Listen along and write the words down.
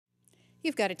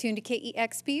You've got it tuned to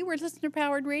KEXP. We're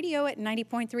listener-powered radio at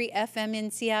 90.3 FM in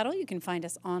Seattle. You can find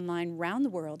us online around the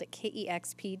world at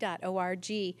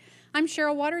KEXP.org. I'm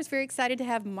Cheryl Waters, very excited to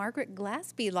have Margaret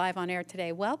Glaspy live on air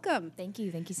today. Welcome. Thank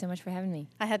you. Thank you so much for having me.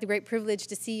 I had the great privilege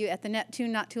to see you at the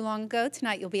Neptune not too long ago.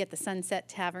 Tonight you'll be at the Sunset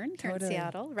Tavern here in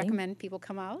Seattle. Recommend people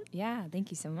come out. Yeah,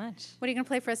 thank you so much. What are you going to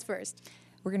play for us first?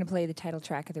 We're going to play the title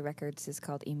track of the records. It's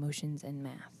called Emotions and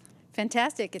Math.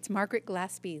 Fantastic. It's Margaret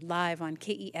Glaspy live on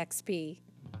KEXP.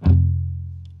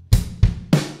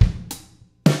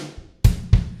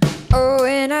 Oh,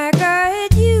 and I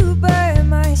got you by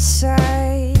my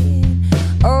side.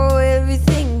 Oh,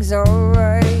 everything's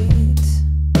alright.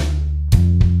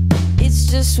 It's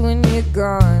just when you're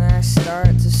gone I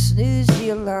start to snooze the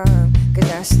alarm, 'cause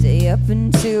I stay up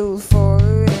until 4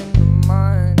 in the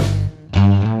morning,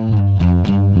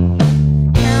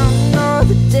 counting all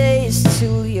the days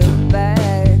till you're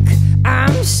back.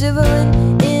 I'm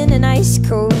shivering in an ice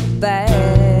cold bath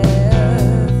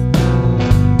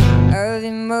of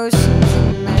emotions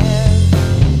and math.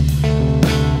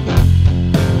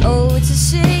 Oh, it's a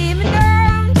shame and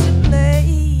I'm to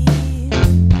blame,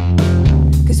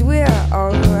 'cause we're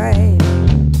alright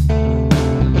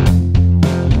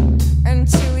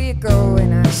until you go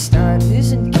and I start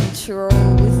losing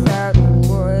control without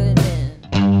warning,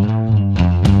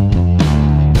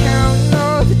 counting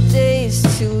all the days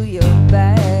till you're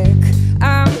back.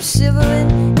 I'm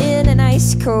shivering in an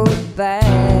ice cold bath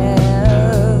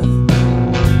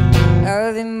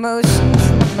of emotions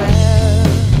and math.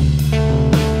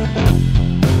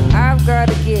 I've got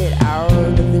to get out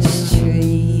of this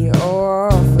tree or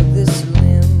off of this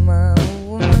limb. I'm a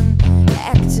woman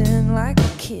acting like a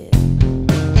kid,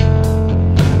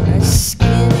 a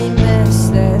skinny mess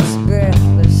that's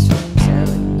breathless from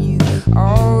telling you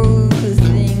all the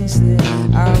things that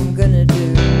I'm gonna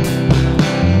do.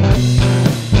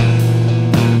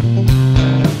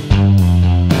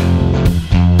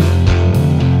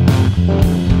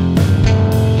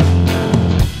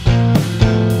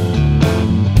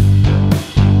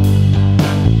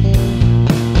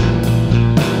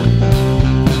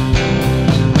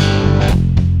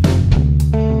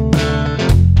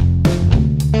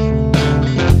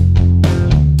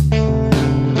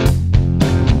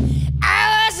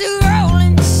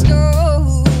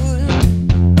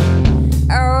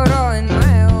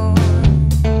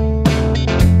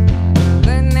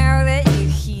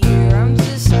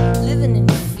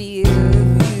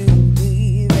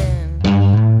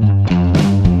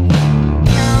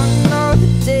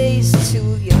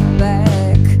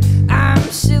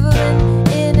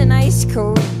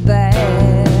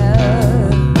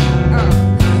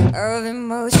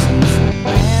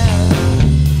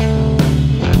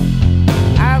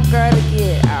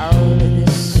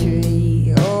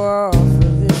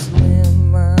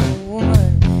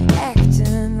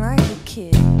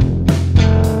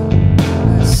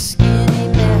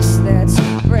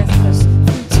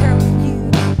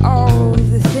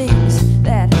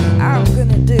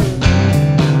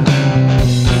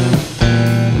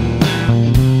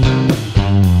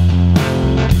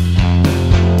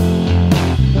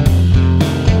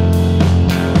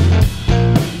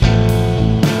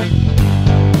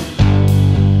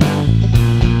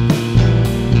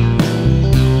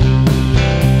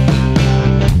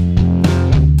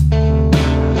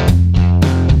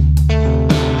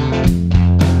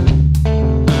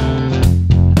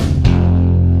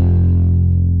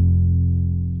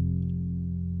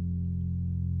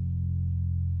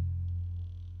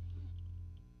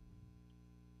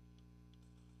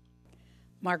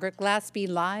 Margaret Glaspy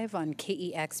live on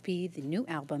KEXP, the new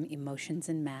album, Emotions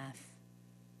and Math.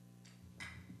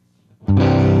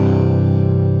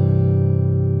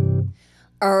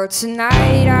 Oh,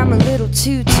 tonight I'm a little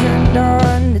too turned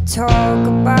on to talk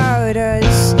about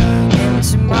us, and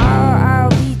tomorrow I'll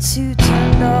be too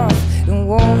turned off and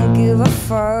won't give a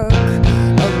fuck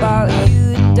about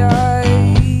you and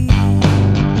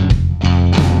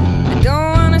I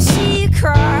don't wanna see you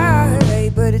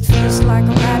cry, but it feels like a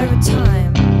matter of time.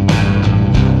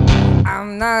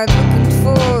 I'm not looking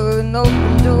for an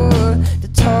open door to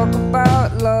talk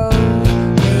about love.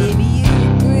 Maybe you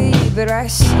agree, but I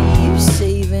see you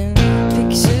saving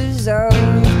pictures of you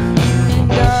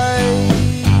and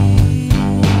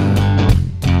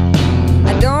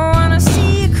I don't wanna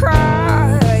see you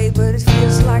cry, but it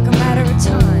feels like a matter of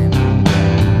time.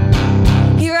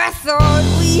 Here I thought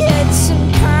we had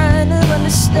some kind of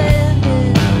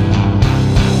understanding,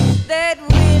 that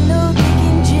we're no Dick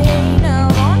and Jane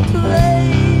out on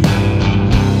parade.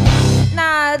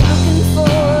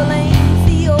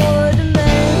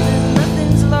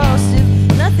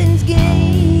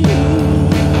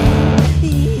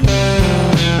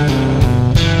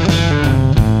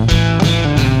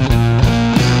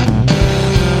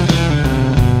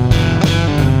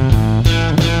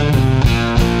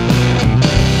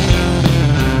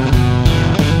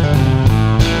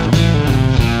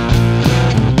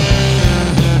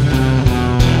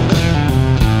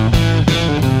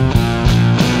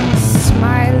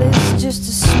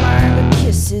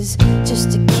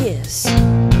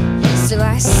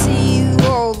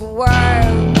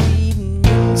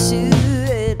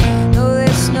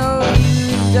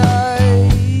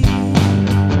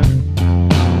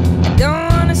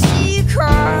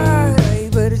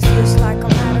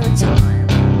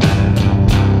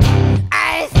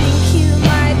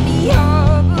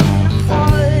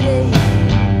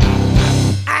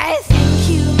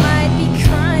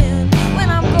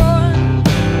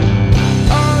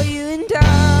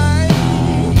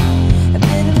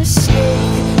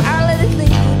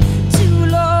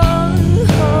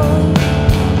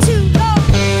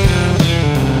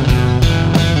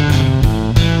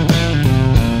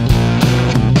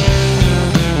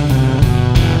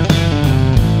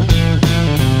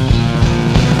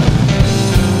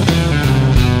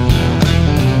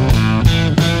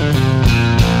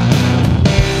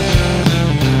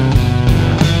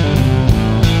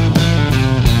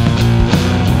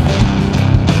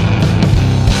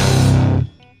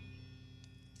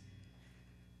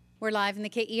 We're live in the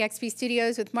KEXP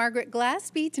studios with Margaret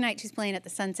Glaspy. Tonight she's playing at the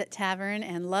Sunset Tavern,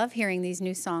 and love hearing these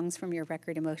new songs from your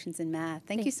record, Emotions and Math.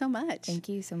 Thank you so much. Thank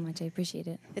you so much. I appreciate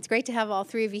it. It's great to have all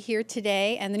three of you here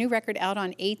today, and the new record out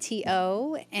on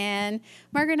ATO. And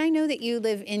Margaret, I know that you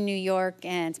live in New York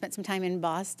and spent some time in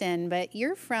Boston, but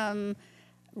you're from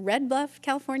Red Bluff,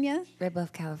 California? Red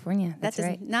Bluff, California. That's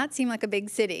right. That does not seem like a big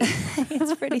city.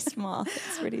 It's pretty small.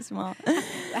 It's pretty small.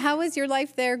 How was your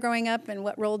life there growing up, and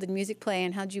what role did music play,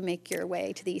 and how did you make your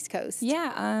way to the East Coast?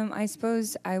 Yeah, I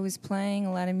suppose I was playing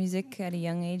a lot of music at a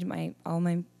young age. All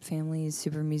my family is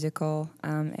super musical.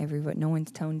 No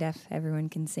one's tone deaf. Everyone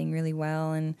can sing really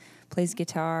well and plays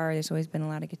guitar. There's always been a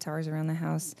lot of guitars around the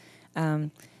house.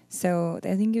 So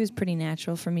I think it was pretty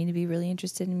natural for me to be really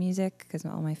interested in music because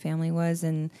all my family was.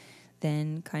 And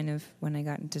then kind of when I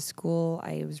got into school,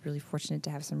 I was really fortunate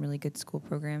to have some really good school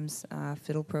programs,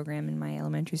 fiddle program in my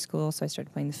elementary school. So I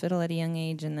started playing the fiddle at a young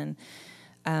age. And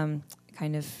then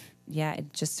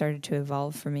it just started to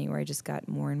evolve for me where I just got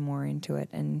more and more into it.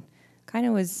 And kind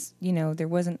of was, there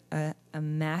wasn't a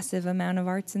massive amount of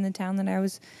arts in the town that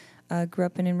I grew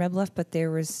up in Red Bluff, but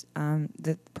there was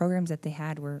the programs that they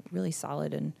had were really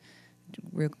solid and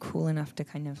real cool enough to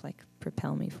kind of like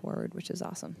propel me forward, which is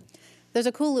awesome. There's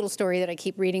a cool little story that I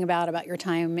keep reading about your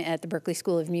time at the Berklee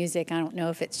School of Music. I don't know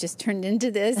if it's just turned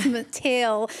into this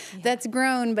tale that's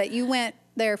grown, but you went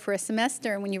there for a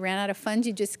semester, and when you ran out of funds,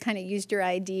 you just kind of used your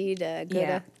ID to go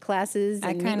to classes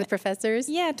and meet with professors?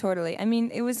 Yeah, totally. I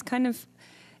mean, it was kind of...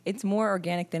 It's more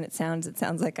organic than it sounds. It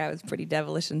sounds like I was pretty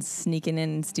devilish and sneaking in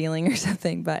and stealing or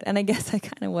something, and I guess I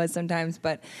kind of was sometimes.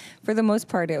 But for the most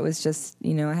part, it was just,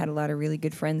 I had a lot of really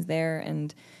good friends there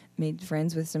and made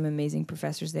friends with some amazing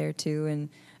professors there too. And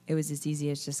it was as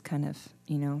easy as just kind of,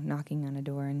 knocking on a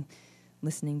door and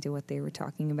listening to what they were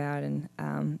talking about.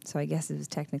 And so I guess it was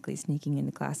technically sneaking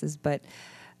into classes, but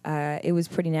it was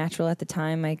pretty natural at the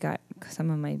time. I got some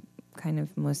of my kind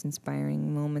of most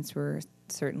inspiring moments were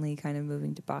certainly kind of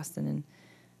moving to Boston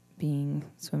and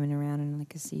swimming around in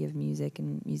like a sea of music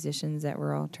and musicians that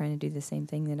were all trying to do the same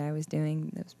thing that I was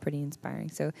doing. That was pretty inspiring.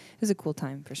 So it was a cool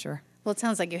time for sure. Well, it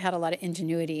sounds like you had a lot of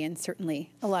ingenuity and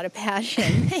certainly a lot of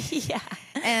passion. Yeah.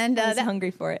 And I was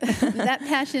hungry for it. That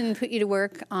passion put you to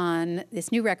work on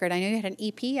this new record. I know you had an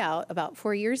EP out about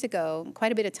 4 years ago.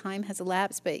 Quite a bit of time has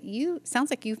elapsed, but sounds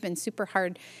like you've been super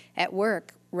hard at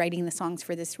work writing the songs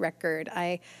for this record.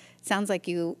 Sounds like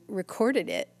you recorded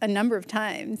it a number of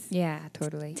times. Yeah,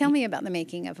 totally. Tell me about the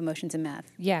making of Emotions and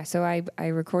Math. Yeah, so I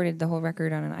recorded the whole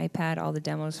record on an iPad, all the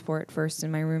demos for it first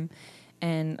in my room.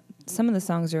 And some of the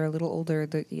songs are a little older.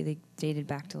 They dated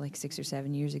back to like 6 or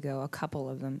 7 years ago, a couple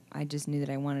of them. I just knew that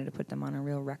I wanted to put them on a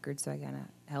real record, so I kind of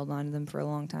held on to them for a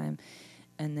long time.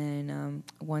 And then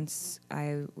once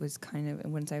I was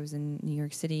in New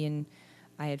York City and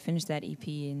I had finished that EP,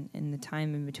 and the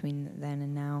time in between then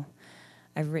and now,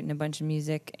 I've written a bunch of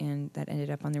music, and that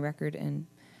ended up on the record. And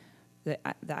the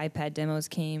iPad demos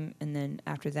came, and then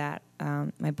after that,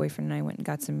 my boyfriend and I went and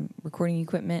got some recording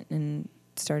equipment and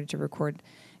started to record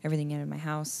everything out of my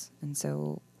house. And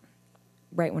so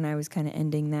right when I was kind of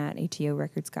ending that, ATO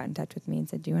Records got in touch with me and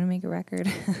said, do you want to make a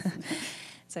record?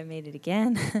 So I made it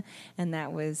again. And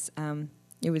that was,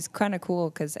 it was kind of cool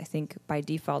because I think by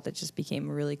default it just became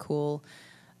a really cool,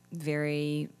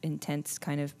 very intense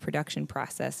kind of production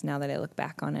process. Now that I look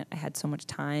back on it, I had so much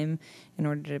time in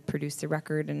order to produce the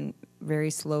record, and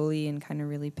very slowly and kind of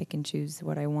really pick and choose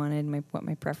what I wanted, what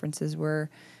my preferences were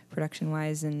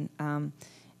production-wise, and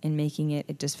in making it,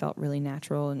 it just felt really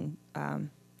natural and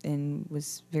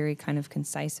was very kind of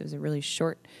concise. It was a really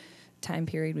short time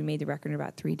period. We made the record in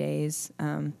about 3 days,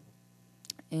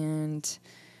 and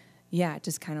yeah,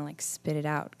 just kind of like spit it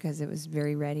out because it was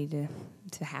very ready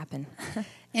to happen.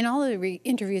 In all the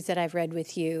interviews that I've read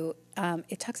with you,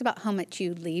 it talks about how much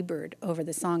you labored over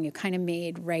the song. You kind of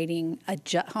made writing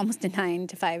almost a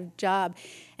 9-to-5 job.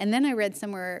 And then I read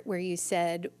somewhere where you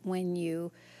said when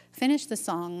you finish the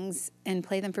songs and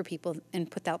play them for people and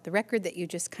put out the record that you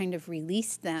just kind of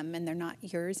release them and they're not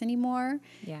yours anymore.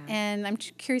 Yeah. And I'm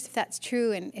curious if that's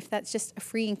true and if that's just a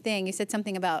freeing thing. You said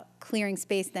something about clearing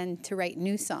space then to write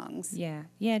new songs. Yeah,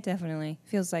 definitely.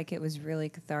 Feels like it was really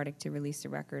cathartic to release the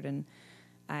record, and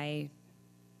I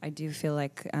do feel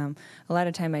like a lot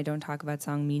of time I don't talk about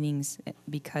song meanings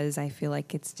because I feel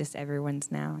like it's just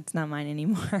everyone's now. It's not mine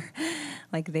anymore.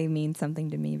 Like they mean something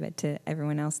to me, but to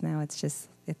everyone else now, it's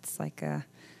like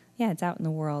it's out in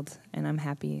the world, and I'm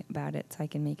happy about it, so I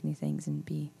can make new things and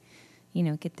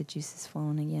get the juices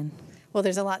flowing again. Well,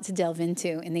 there's a lot to delve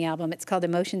into in the album. It's called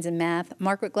Emotions and Math.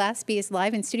 Margaret Glaspy is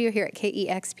live in studio here at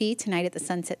KEXP tonight at the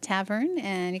Sunset Tavern,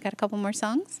 and you got a couple more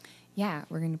songs? Yeah,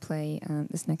 we're going to play,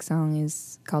 this next song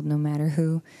is called No Matter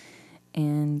Who,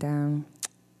 and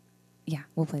yeah,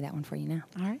 we'll play that one for you now.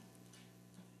 All right.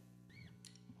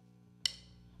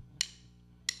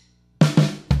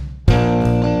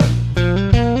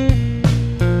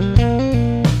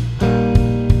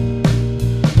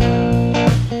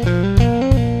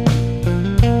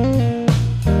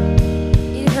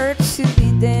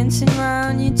 Dancing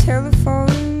around your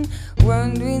telephone,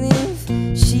 wondering if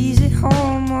she's at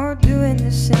home or doing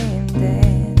the same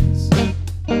dance.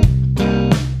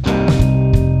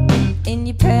 And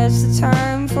you pass the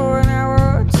time for an hour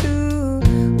or two,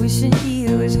 wishing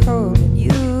he was holding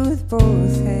you with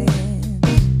both hands.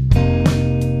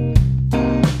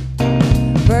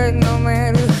 But no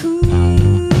matter who,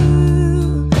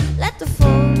 let the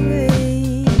phone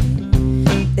ring.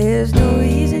 There's no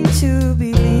reason to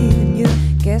believe in you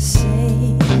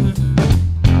guessing.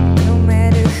 No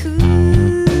matter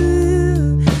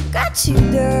who got you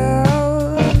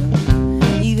down,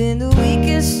 even the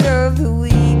weakest of the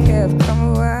weak have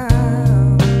come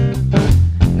around.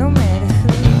 No matter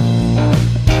who.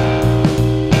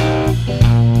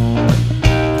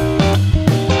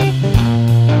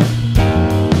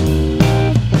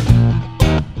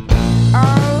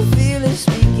 All fearless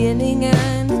beginning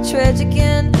and the tragic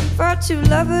end for two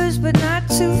lovers but not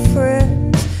two friends.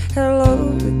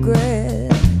 Hello,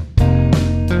 regret.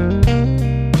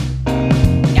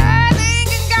 You're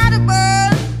thinking, got a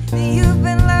bug that you've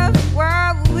been loved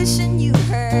while wishing you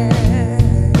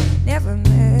had never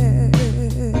met.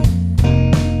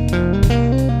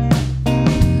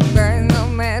 But no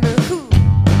matter who,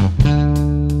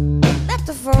 let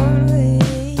the phone ring.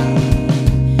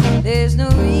 There's no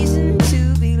reason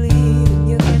to believe in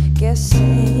your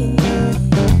guessing.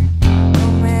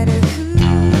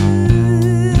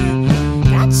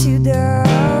 You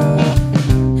down,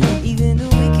 even the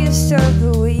weakest of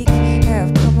the weak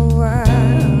have come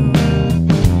around.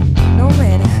 No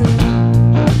matter who.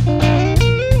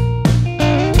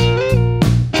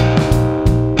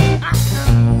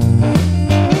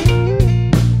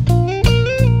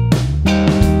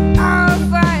 Oh,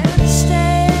 if I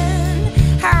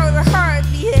understand how the heart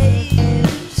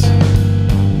behaves,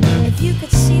 if you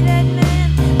could see that man,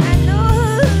 I know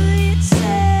who you'd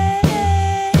say.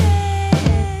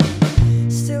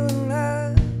 Still in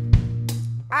love,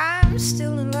 I'm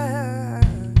still in love.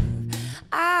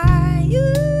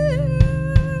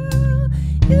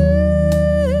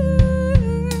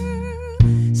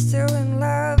 Still in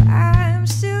love, I'm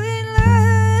still in love.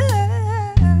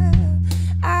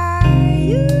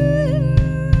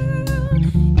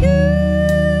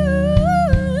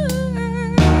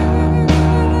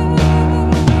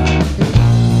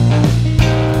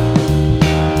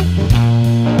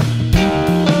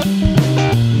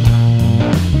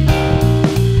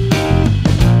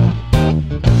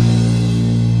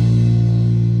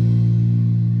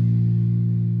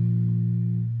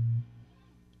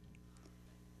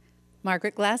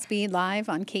 Margaret Glaspy live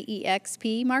on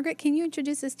KEXP. Margaret, can you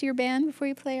introduce us to your band before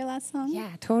you play your last song? Yeah,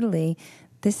 totally.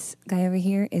 This guy over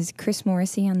here is Chris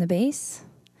Morrissey on the bass,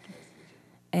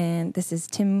 and this is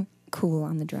Tim Cool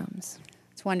on the drums.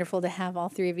 It's wonderful to have all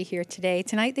three of you here today.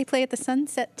 Tonight they play at the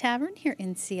Sunset Tavern here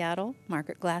in Seattle.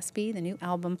 Margaret Glaspy, the new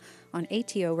album on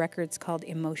ATO Records called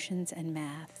Emotions and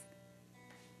Math.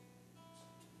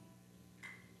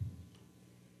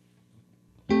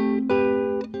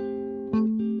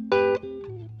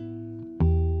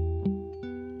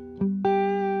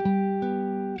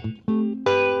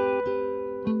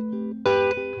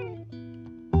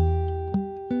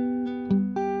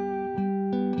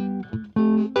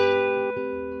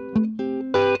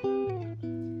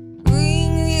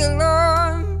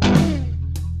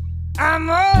 I'm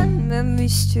on Memory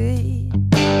Street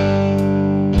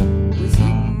with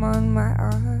him on my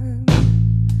arm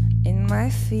and my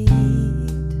feet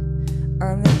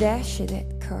on the dash of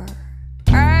that car.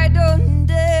 I don't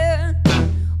dare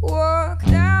walk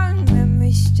down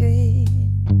Memory Street.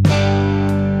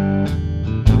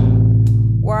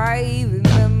 Why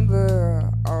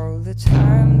remember all the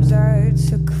times I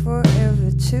took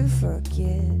forever to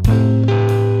forget?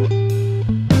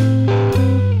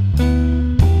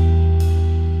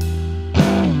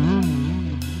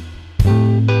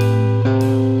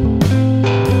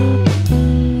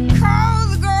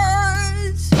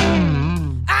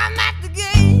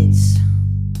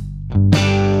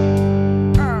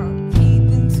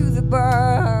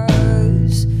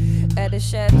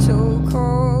 Chateau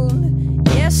cold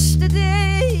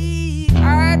yesterday.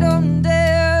 I don't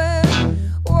dare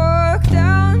walk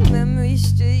down Memory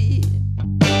Street.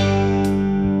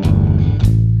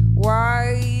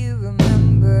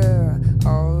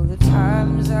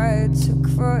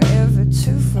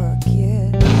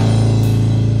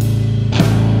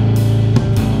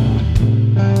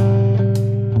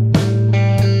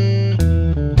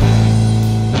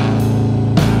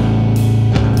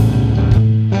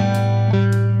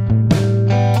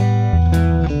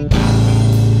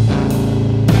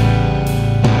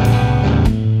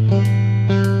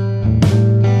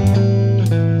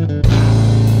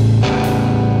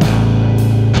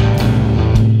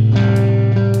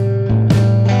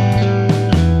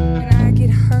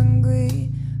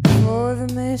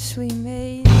 mess we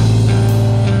made.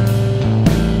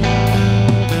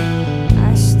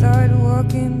 I started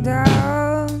walking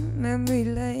down memory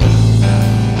lane.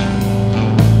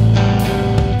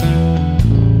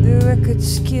 The record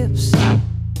skips,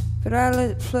 but I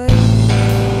let it play.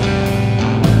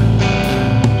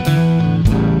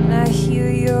 And I hear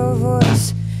your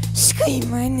voice scream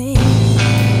my name.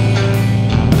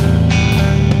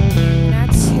 And I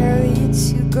tell you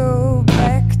to go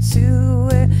back to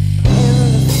wherever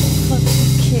the fuck you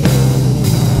came.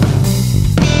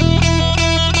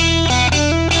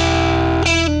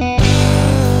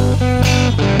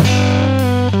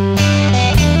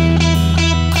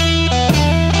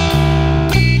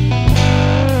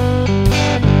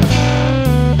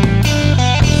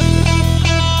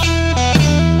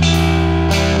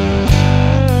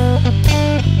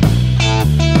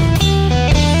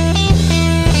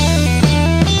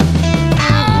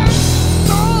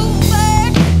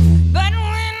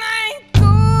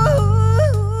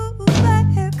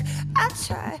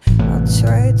 I'll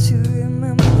try to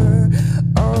remember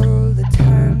all the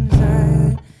times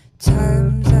I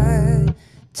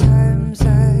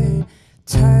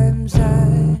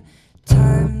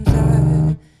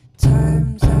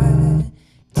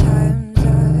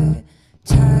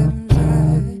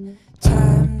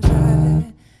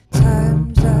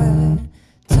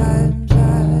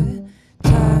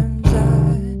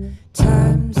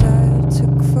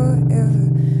took forever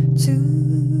to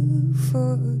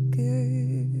forget.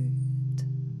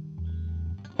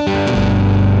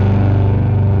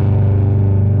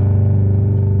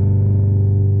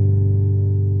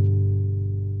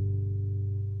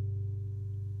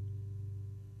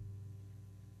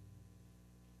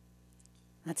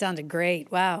 That sounded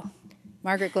great. Wow.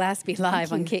 Margaret Glaspy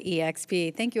live on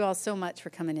KEXP. Thank you all so much for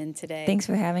coming in today. Thanks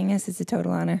for having us. It's a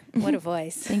total honor. What a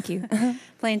voice. Thank you.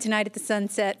 Playing tonight at the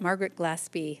Sunset, Margaret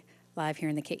Glaspy live here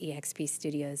in the KEXP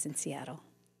studios in Seattle.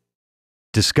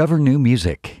 Discover new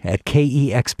music at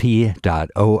KEXP.org.